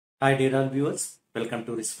Hi dear all viewers, welcome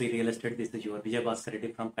to Riskfree Real Estate. This is your Vijay Bhaskar Reddy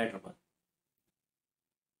from Hyderabad.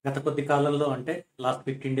 గత కొద్ది కాలంలో అంటే last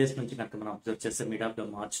 15 days నుంచి కనుక మనం అబ్జర్వ్ చేస్తే మిడ్ ఆఫ్ ద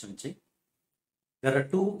మార్చ్ నుంచి there are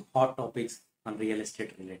two hot topics on real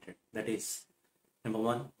estate related. That is number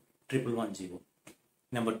one, 111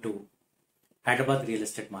 number two, Hyderabad real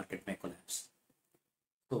estate market may collapse.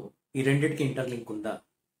 So ఈ రెండింటికి ఇంటర్లింక్ ఉందా?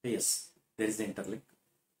 Yes, there is interlink.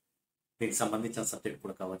 దీనికి సంబంధించిన subject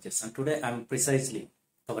కూడా cover చేస్తాను. Today I'm precisely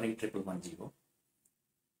covering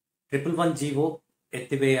 111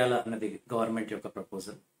 ఎత్తివేయాల అన్నది government యొక్క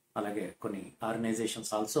proposal. అలాగే కొన్ని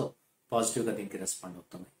ఆర్గనైజేషన్స్ ఆల్సో పాజిటివ్గా దీనికి రెస్పాండ్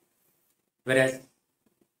అవుతున్నాయి. వెరాజ్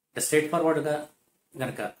స్ట్రైట్ ఫార్వర్డ్గా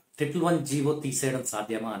కనుక 111 తీసేయడం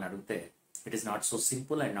సాధ్యమా అని అడిగితే it is not so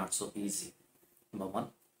simple and not so easy. Number one.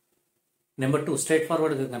 Number two, straight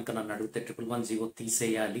ఫార్వర్డ్గా కనుక నన్ను అడిగితే 111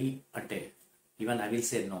 తీసేయాలి అంటే even I will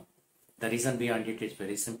say no. The reason behind it is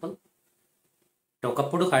very simple.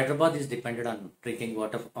 ఒకప్పుడు Hyderabad is depended on drinking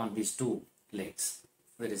water on these two lakes.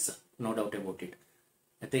 There is no doubt about it.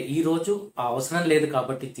 అయితే ఈ రోజు ఆ అవసరం లేదు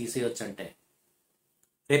కాబట్టి తీసేయొచ్చు అంటే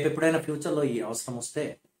రేపు ఎప్పుడైనా ఫ్యూచర్లో ఈ అవసరం వస్తే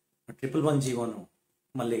 111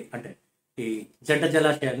 మళ్ళీ అంటే ఈ జంట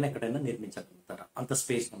జలాశయాలను ఎక్కడైనా నిర్మించగలుగుతారా? అంత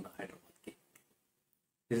స్పేస్ ఉందా హైదరాబాద్కి?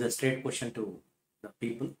 This is a straight question to the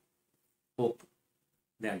people. Hope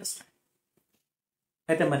they understand.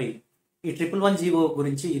 అయితే మరి ఈ 111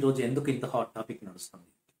 గురించి ఈరోజు ఎందుకు ఇంత హాట్ టాపిక్ నడుస్తుంది?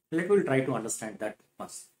 Let will try to understand that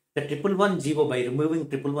first. The 111 by removing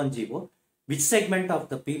 111, which segment of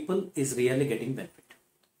the people is really getting benefit?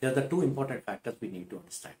 There are the two important factors we need to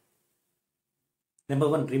understand. Number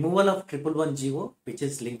one, removal of 111, which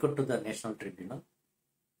is linked to the National Tribunal.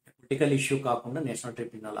 Political issue kaakunda National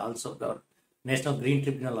Tribunal also, National Green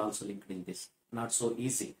Tribunal also linked in this. Not so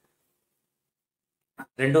easy.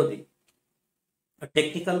 రెండోది,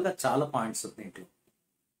 టెక్నికల్గా చాలా points దీంట్లో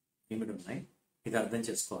ఏమిటి ఉన్నాయి, ఇది అర్థం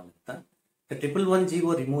చేసుకోవాలంతా.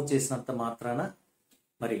 111 remove చేసినంత మాత్రాన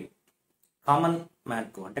మరి కామన్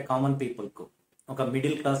మ్యాన్కు అంటే కామన్ పీపుల్కు, ఒక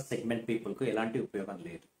మిడిల్ క్లాస్ సెగ్మెంట్ పీపుల్కు ఎలాంటి ఉపయోగం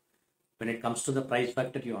లేదు. When it comes to the price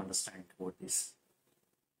factor you understand about this.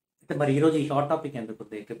 అయితే మరి ఈరోజు ఈ హాట్ టాపిక్ ఎందుకు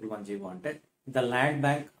ఉంది 111 అంటే the land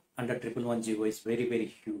bank under 111 is very very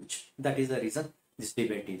huge. That is the reason this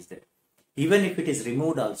debate is there. Even if it is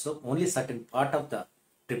removed also, only certain part of the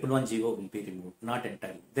 111 will be removed, not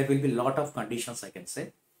entirely. There will be lot of conditions, I can say,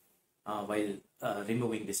 while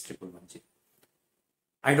removing this 111.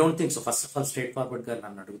 I don't think so. First of all, straightforward గా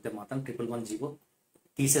నన్ను అడిగితే మాత్రం 111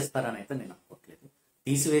 తీసేస్తారని అయితే నేను అనుకోవట్లేదు.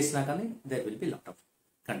 తీసివేసినా కానీ there will be lot of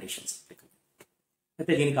conditions.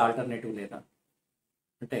 అయితే దీనికి ఆల్టర్నేటివ్ లేదా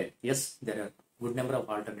అంటే yes, there are good number of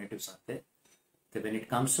alternatives are there. When it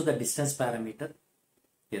comes to the distance parameter,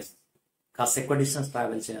 yes, కాస్త ఎక్కువ డిస్టెన్స్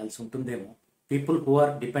ట్రావెల్ చేయాల్సి ఉంటుందేమో. People who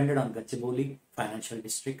are depended on Gachibowli financial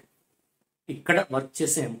district, ఇక్కడ work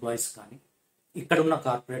చేసే ఎంప్లాయీస్ కానీ, ఇక్కడ ఉన్న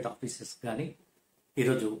కార్పొరేట్ ఆఫీసెస్ కానీ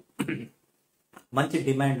ఈరోజు మంచి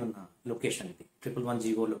డిమాండ్ ఉన్న లొకేషన్ ఇది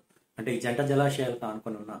 111 అంటే ఈ జంట జలాశయాలకు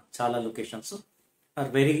ఆనుకొని ఉన్న చాలా locations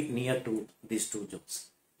are very near to these two Jones.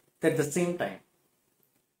 At the same time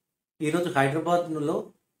ఈరోజు హైదరాబాద్లో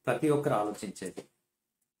ప్రతి ఒక్కరు ఆలోచించేది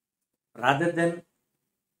rather than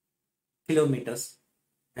kilometers,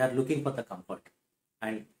 they are looking for the comfort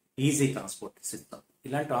and easy transport system.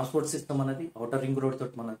 ఇలాంటి ట్రాన్స్పోర్ట్ సిస్టమ్ అనేది అవుటర్ రింగ్ రోడ్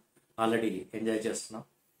తోటి మనం ఆల్రెడీ ఎంజాయ్ చేస్తున్నాం.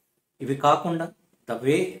 ఇవి కాకుండా the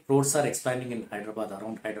way roads are expanding in Hyderabad,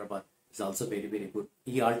 around Hyderabad is also very very good.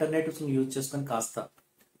 ఈ ఆల్టర్నేటివ్స్ని use చేసుకొని కాస్త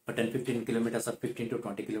 10-15 kilometers or 15 to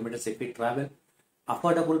 20 kilometers FE travel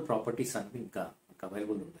affordable properties అనేవి ఇంకా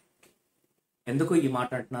అవైలబుల్ ఉన్నాయి. ఎందుకు ఈ మాట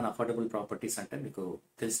అంటున్నాను అఫోర్డబుల్ ప్రాపర్టీస్ అంటే మీకు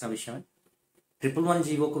తెలిసిన విషయమే.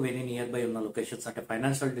 111 వెరీ నియర్ బై ఉన్న లొకేషన్స్ అంటే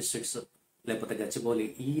ఫైనాన్షియల్ డిస్ట్రిక్ట్స్ లేకపోతే గచ్చిబౌలి,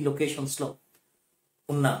 ఈ లొకేషన్స్లో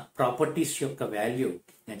ఉన్న ప్రాపర్టీస్ యొక్క వాల్యూ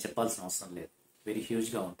నేను చెప్పాల్సిన అవసరం లేదు, వెరీ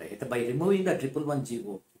హ్యూజ్గా ఉంటాయి. అయితే by removing the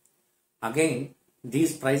 111 again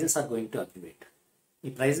these prices are going to aggravate.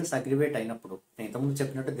 ఈ ప్రైజెస్ అగ్రివేట్ అయినప్పుడు నేను ఇంతకుముందు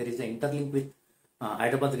చెప్పినట్టు there is a interlink with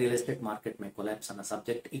Hyderabad real estate market May collapse అన్న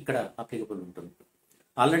సబ్జెక్ట్ ఇక్కడ అప్లికబుల్ ఉంటుంది.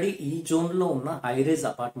 ఆల్రెడీ ఈ జోన్లో ఉన్న హైరేజ్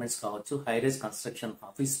అపార్ట్మెంట్స్ కావచ్చు, హైరేజ్ కన్స్ట్రక్షన్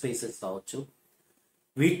ఆఫీస్ స్పేసెస్ కావచ్చు,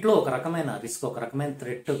 వీటిలో ఒక రకమైన రిస్క్, ఒక రకమైన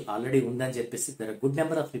థ్రెట్ ఆల్రెడీ ఉందని చెప్పేసి there are good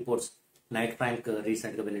number of reports. Knight Frank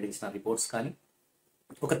రీసెంట్గా వెల్లడించిన రిపోర్ట్స్ కానీ,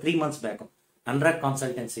 ఒక 3 months బ్యాక్ అన్రాక్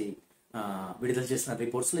కన్సల్టెన్సీ విడుదల చేసిన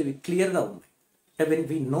రిపోర్ట్స్లో ఇవి క్లియర్గా ఉన్నాయి. When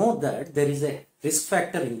we know that there is a risk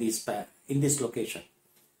factor in this location,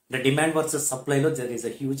 the demand versus సప్లైలో there is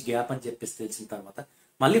a huge gap అని చెప్పేసి తెలిసిన తర్వాత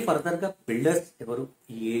మళ్ళీ ఫర్దర్గా బిల్డర్స్ ఎవరు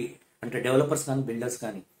అంటే డెవలపర్స్ కానీ బిల్డర్స్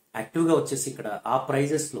కానీ యాక్టివ్గా వచ్చేసి ఇక్కడ ఆ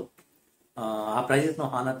ప్రైజెస్ను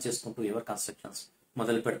హానర్ చేసుకుంటూ ఎవరు కన్స్ట్రక్షన్స్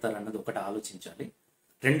మొదలు పెడతారన్నది ఒకటి ఆలోచించాలి.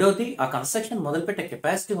 రెండోది, ఆ కన్స్ట్రక్షన్ మొదలుపెట్టే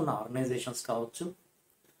కెపాసిటీ ఉన్న ఆర్గనైజేషన్స్ కావచ్చు,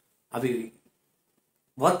 అవి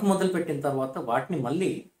వర్క్ మొదలుపెట్టిన తర్వాత వాటిని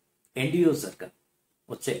మళ్ళీ ఎండ్ యూజర్గా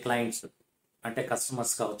వచ్చే క్లయింట్స్ అంటే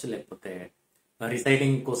కస్టమర్స్ కావచ్చు, లేకపోతే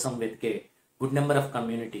రిసైడింగ్ కోసం వెతికే good number of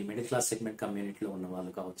community, middle class segment కమ్యూనిటీలో ఉన్న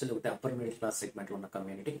వాళ్ళు కావచ్చు, లేకపోతే అప్పర్ మిడిల్ క్లాస్ సెగ్మెంట్లో ఉన్న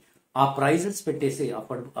కమ్యూనిటీ ఆ ప్రైజెస్ పెట్టేసి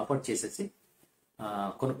అఫోర్డ్ చేసేసి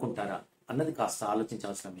కొనుక్కుంటారా అన్నది కాస్త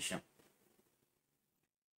ఆలోచించాల్సిన విషయం.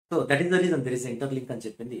 So that is the reason there is interlink అని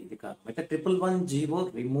చెప్పింది ఇది కాదు. అయితే 111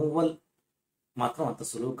 రిమూవల్ మాత్రం అంత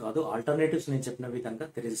సులువు కాదు. ఆల్టర్నేటివ్స్ నేను చెప్పిన విధంగా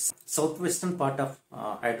there is south western part of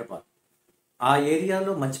Hyderabad, ఆ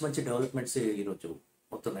ఏరియాలో మంచి మంచి డెవలప్మెంట్స్ ఈరోజు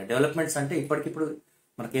అవుతున్నాయి. డెవలప్మెంట్స్ అంటే ఇప్పటికిప్పుడు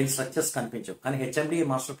మనకేం స్ట్రక్చర్స్ కనిపించవు, కానీ హెచ్ఎండిఏ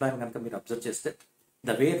మాస్టర్ ప్లాన్ కనుక మీరు అబ్జర్వ్ చేస్తే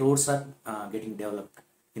the way roads are getting developed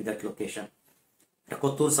in that location,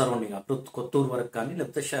 Kotturu surrounding up to Kotturu వరకు కానీ,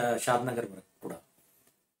 లేకపోతే షాద్ నగర్ వరకు కూడా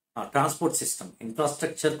ట్రాన్స్పోర్ట్ సిస్టమ్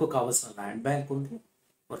ఇన్ఫ్రాస్ట్రక్చర్కు కావాల్సిన ల్యాండ్ బ్యాంక్ ఉంది,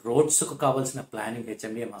 రోడ్స్కు కావాల్సిన ప్లానింగ్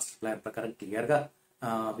హెచ్ఎండిఏ మాస్టర్ ప్లాన్ ప్రకారం క్లియర్గా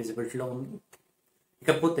విజిబిలిటీలో ఉంది.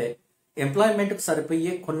 ఇకపోతే ఎంప్లాయ్మెంట్కి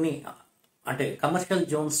సరిపోయే కొన్ని అంటే కమర్షియల్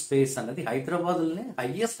జోన్ స్పేస్ అనేది హైదరాబాద్లోనే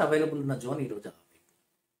హైయెస్ట్ అవైలబుల్ ఉన్న జోన్ ఈరోజు.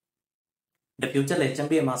 అంటే ఫ్యూచర్లో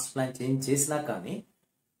హెచ్ఎండిఏ మాస్టర్ ప్లాన్ చేంజ్ చేసినా కానీ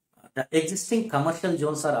the existing commercial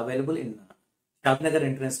Jones are available in షాద్ నగర్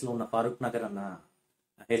ఎంట్రన్స్లో ఉన్న ఫారూక్ నగర్ అన్న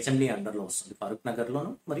హెచ్ఎండి అండర్లో వస్తుంది. ఫారూక్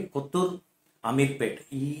నగర్లోను మరియు కొత్తూరు, అమీర్పేట్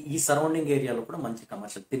ఈ సరౌండింగ్ ఏరియాలో కూడా మంచి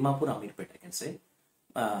commercial, Thimmapur, Ameerpet I can say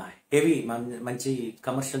heavy మంచి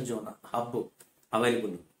commercial zone hub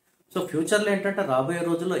available. So ఫ్యూచర్లో ఏంటంటే రాబోయే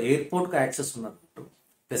రోజుల్లో ఎయిర్పోర్ట్కి యాక్సెస్ ఉన్న రూట్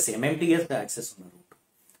ప్లస్ ఎంఎంటీఎస్కి యాక్సెస్ ఉన్న రూట్,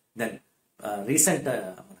 దెన్ రీసెంట్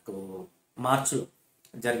మనకు మార్చిలో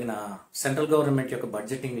జరిగిన సెంట్రల్ గవర్నమెంట్ యొక్క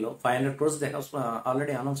బడ్జెటింగ్లో 500 crores they have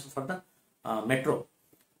already announce for the metro.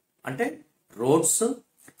 అంటే roads,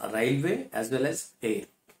 railway as well as air,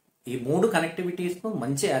 ఈ మూడు కనెక్టివిటీస్కు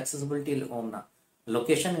మంచి యాక్సెసిబిలిటీ ఉన్న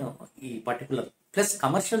లొకేషన్ ఈ పర్టికులర్, ప్లస్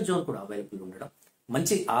కమర్షియల్ జోన్ కూడా అవైలబుల్ ఉండడం,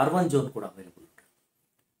 మంచి R1 జోన్ కూడా అవైలబుల్ ఉండడం.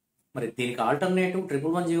 మరి దీనికి ఆల్టర్నేటివ్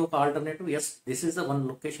 111 ఒక alternative. Yes, this is the one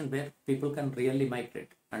location where people can really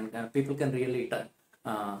migrate and people can really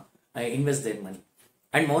invest their money.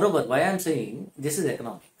 And more over why I'm saying this is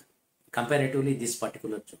economic comparatively this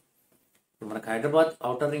particular zone. ఇప్పుడు మనకు Hyderabad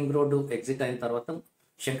outer ring road exit అయిన తర్వాత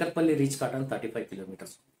Shankarpally reach కావడానికి 35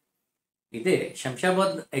 kilometers. ఇదే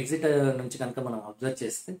Shamshabad exit నుంచి కనుక మనం observe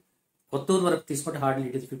చేస్తే కొత్తూరు వరకు తీసుకుంటే hardly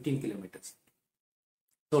it is 15 kilometers.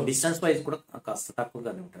 So distance wise కూడా కాస్త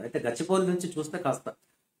తక్కువగానే ఉంటుంది. అయితే గచ్చిబౌలి నుంచి చూస్తే కాస్త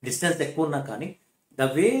డిస్టెన్స్ ఎక్కువ ఉన్నా కానీ the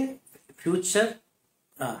way future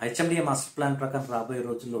HMDA master plan ప్రకారం రాబోయే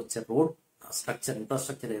రోజుల్లో వచ్చే రోడ్ స్ట్రక్చర్,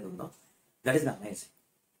 ఇన్ఫ్రాస్ట్రక్చర్ ఏది ఉందో దట్ ఈస్ అమేజింగ్.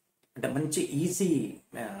 అంటే మంచి easy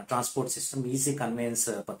transport system, easy conveyance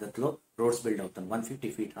పద్ధతిలో రోడ్స్ బిల్డ్ అవుతుంది.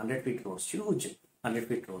 150 feet, 100 feet roads, huge 100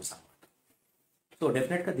 feet roads అన్నమాట. సో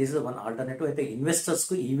డెఫినెట్గా దిస్ ఇస్ వన్ ఆల్టర్నేటివ్. అయితే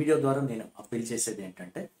ఇన్వెస్టర్స్కు ఈ వీడియో ద్వారా నేను అప్పీల్ చేసేది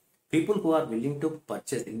ఏంటంటే people who are willing to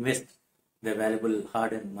purchase, invest the valuable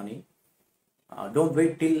hard earned money, don't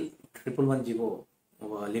wait till 111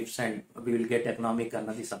 lives and we will get economic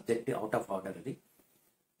another subject out of order.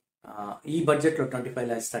 ఈ బడ్జెట్లో 25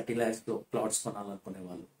 lakhs 30 lakhsలో plots కొనాలనుకునే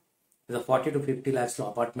వాళ్ళు, లేదా 40 to 50 lakhsలో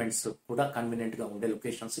అపార్ట్మెంట్స్ కూడా కన్వీనియంట్గా ఉండే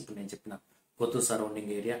locations ఇప్పుడు నేను చెప్పిన Kotturu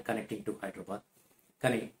surrounding area connecting to Hyderabad.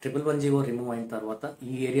 కానీ 111 రిమూవ్ అయిన తర్వాత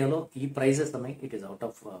ఈ ఏరియాలో ఈ ప్రైజెస్ అనేవి it is out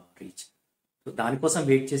of reach. So దానికోసం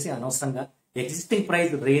వెయిట్ చేసి అనవసరంగా ఎగ్జిస్టింగ్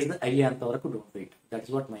ప్రైస్ రేజ్ అయ్యేంత వరకు don't wait. That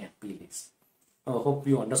is what my appeal is. Hope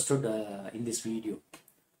you understood in this video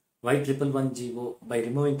why 111 by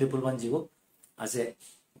removing 111 as a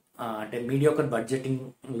అంటే మీడియాకర్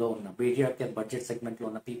బడ్జెటింగ్లో ఉన్న mediocre budget సెగ్మెంట్లో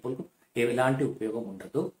ఉన్న పీపుల్కు ఎలాంటి ఉపయోగం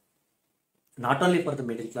ఉండదు. Not only for the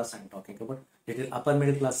middle class I'm talking about little upper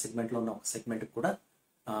middle class సెగ్మెంట్లో ఉన్న ఒక సెగ్మెంట్ కూడా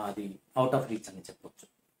అది అవుట్ ఆఫ్ రీచ్ అని చెప్పొచ్చు.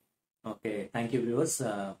 Okay, thank you viewers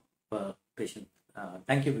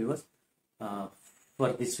thank you viewers for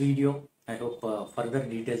this video. I hope further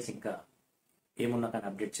details ఇంకా ఏమున్నా కానీ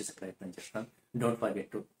అప్డేట్ చేసే ప్రయత్నం చేస్తాను. Don't forget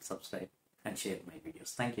to subscribe and share my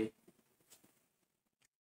videos. Thank you.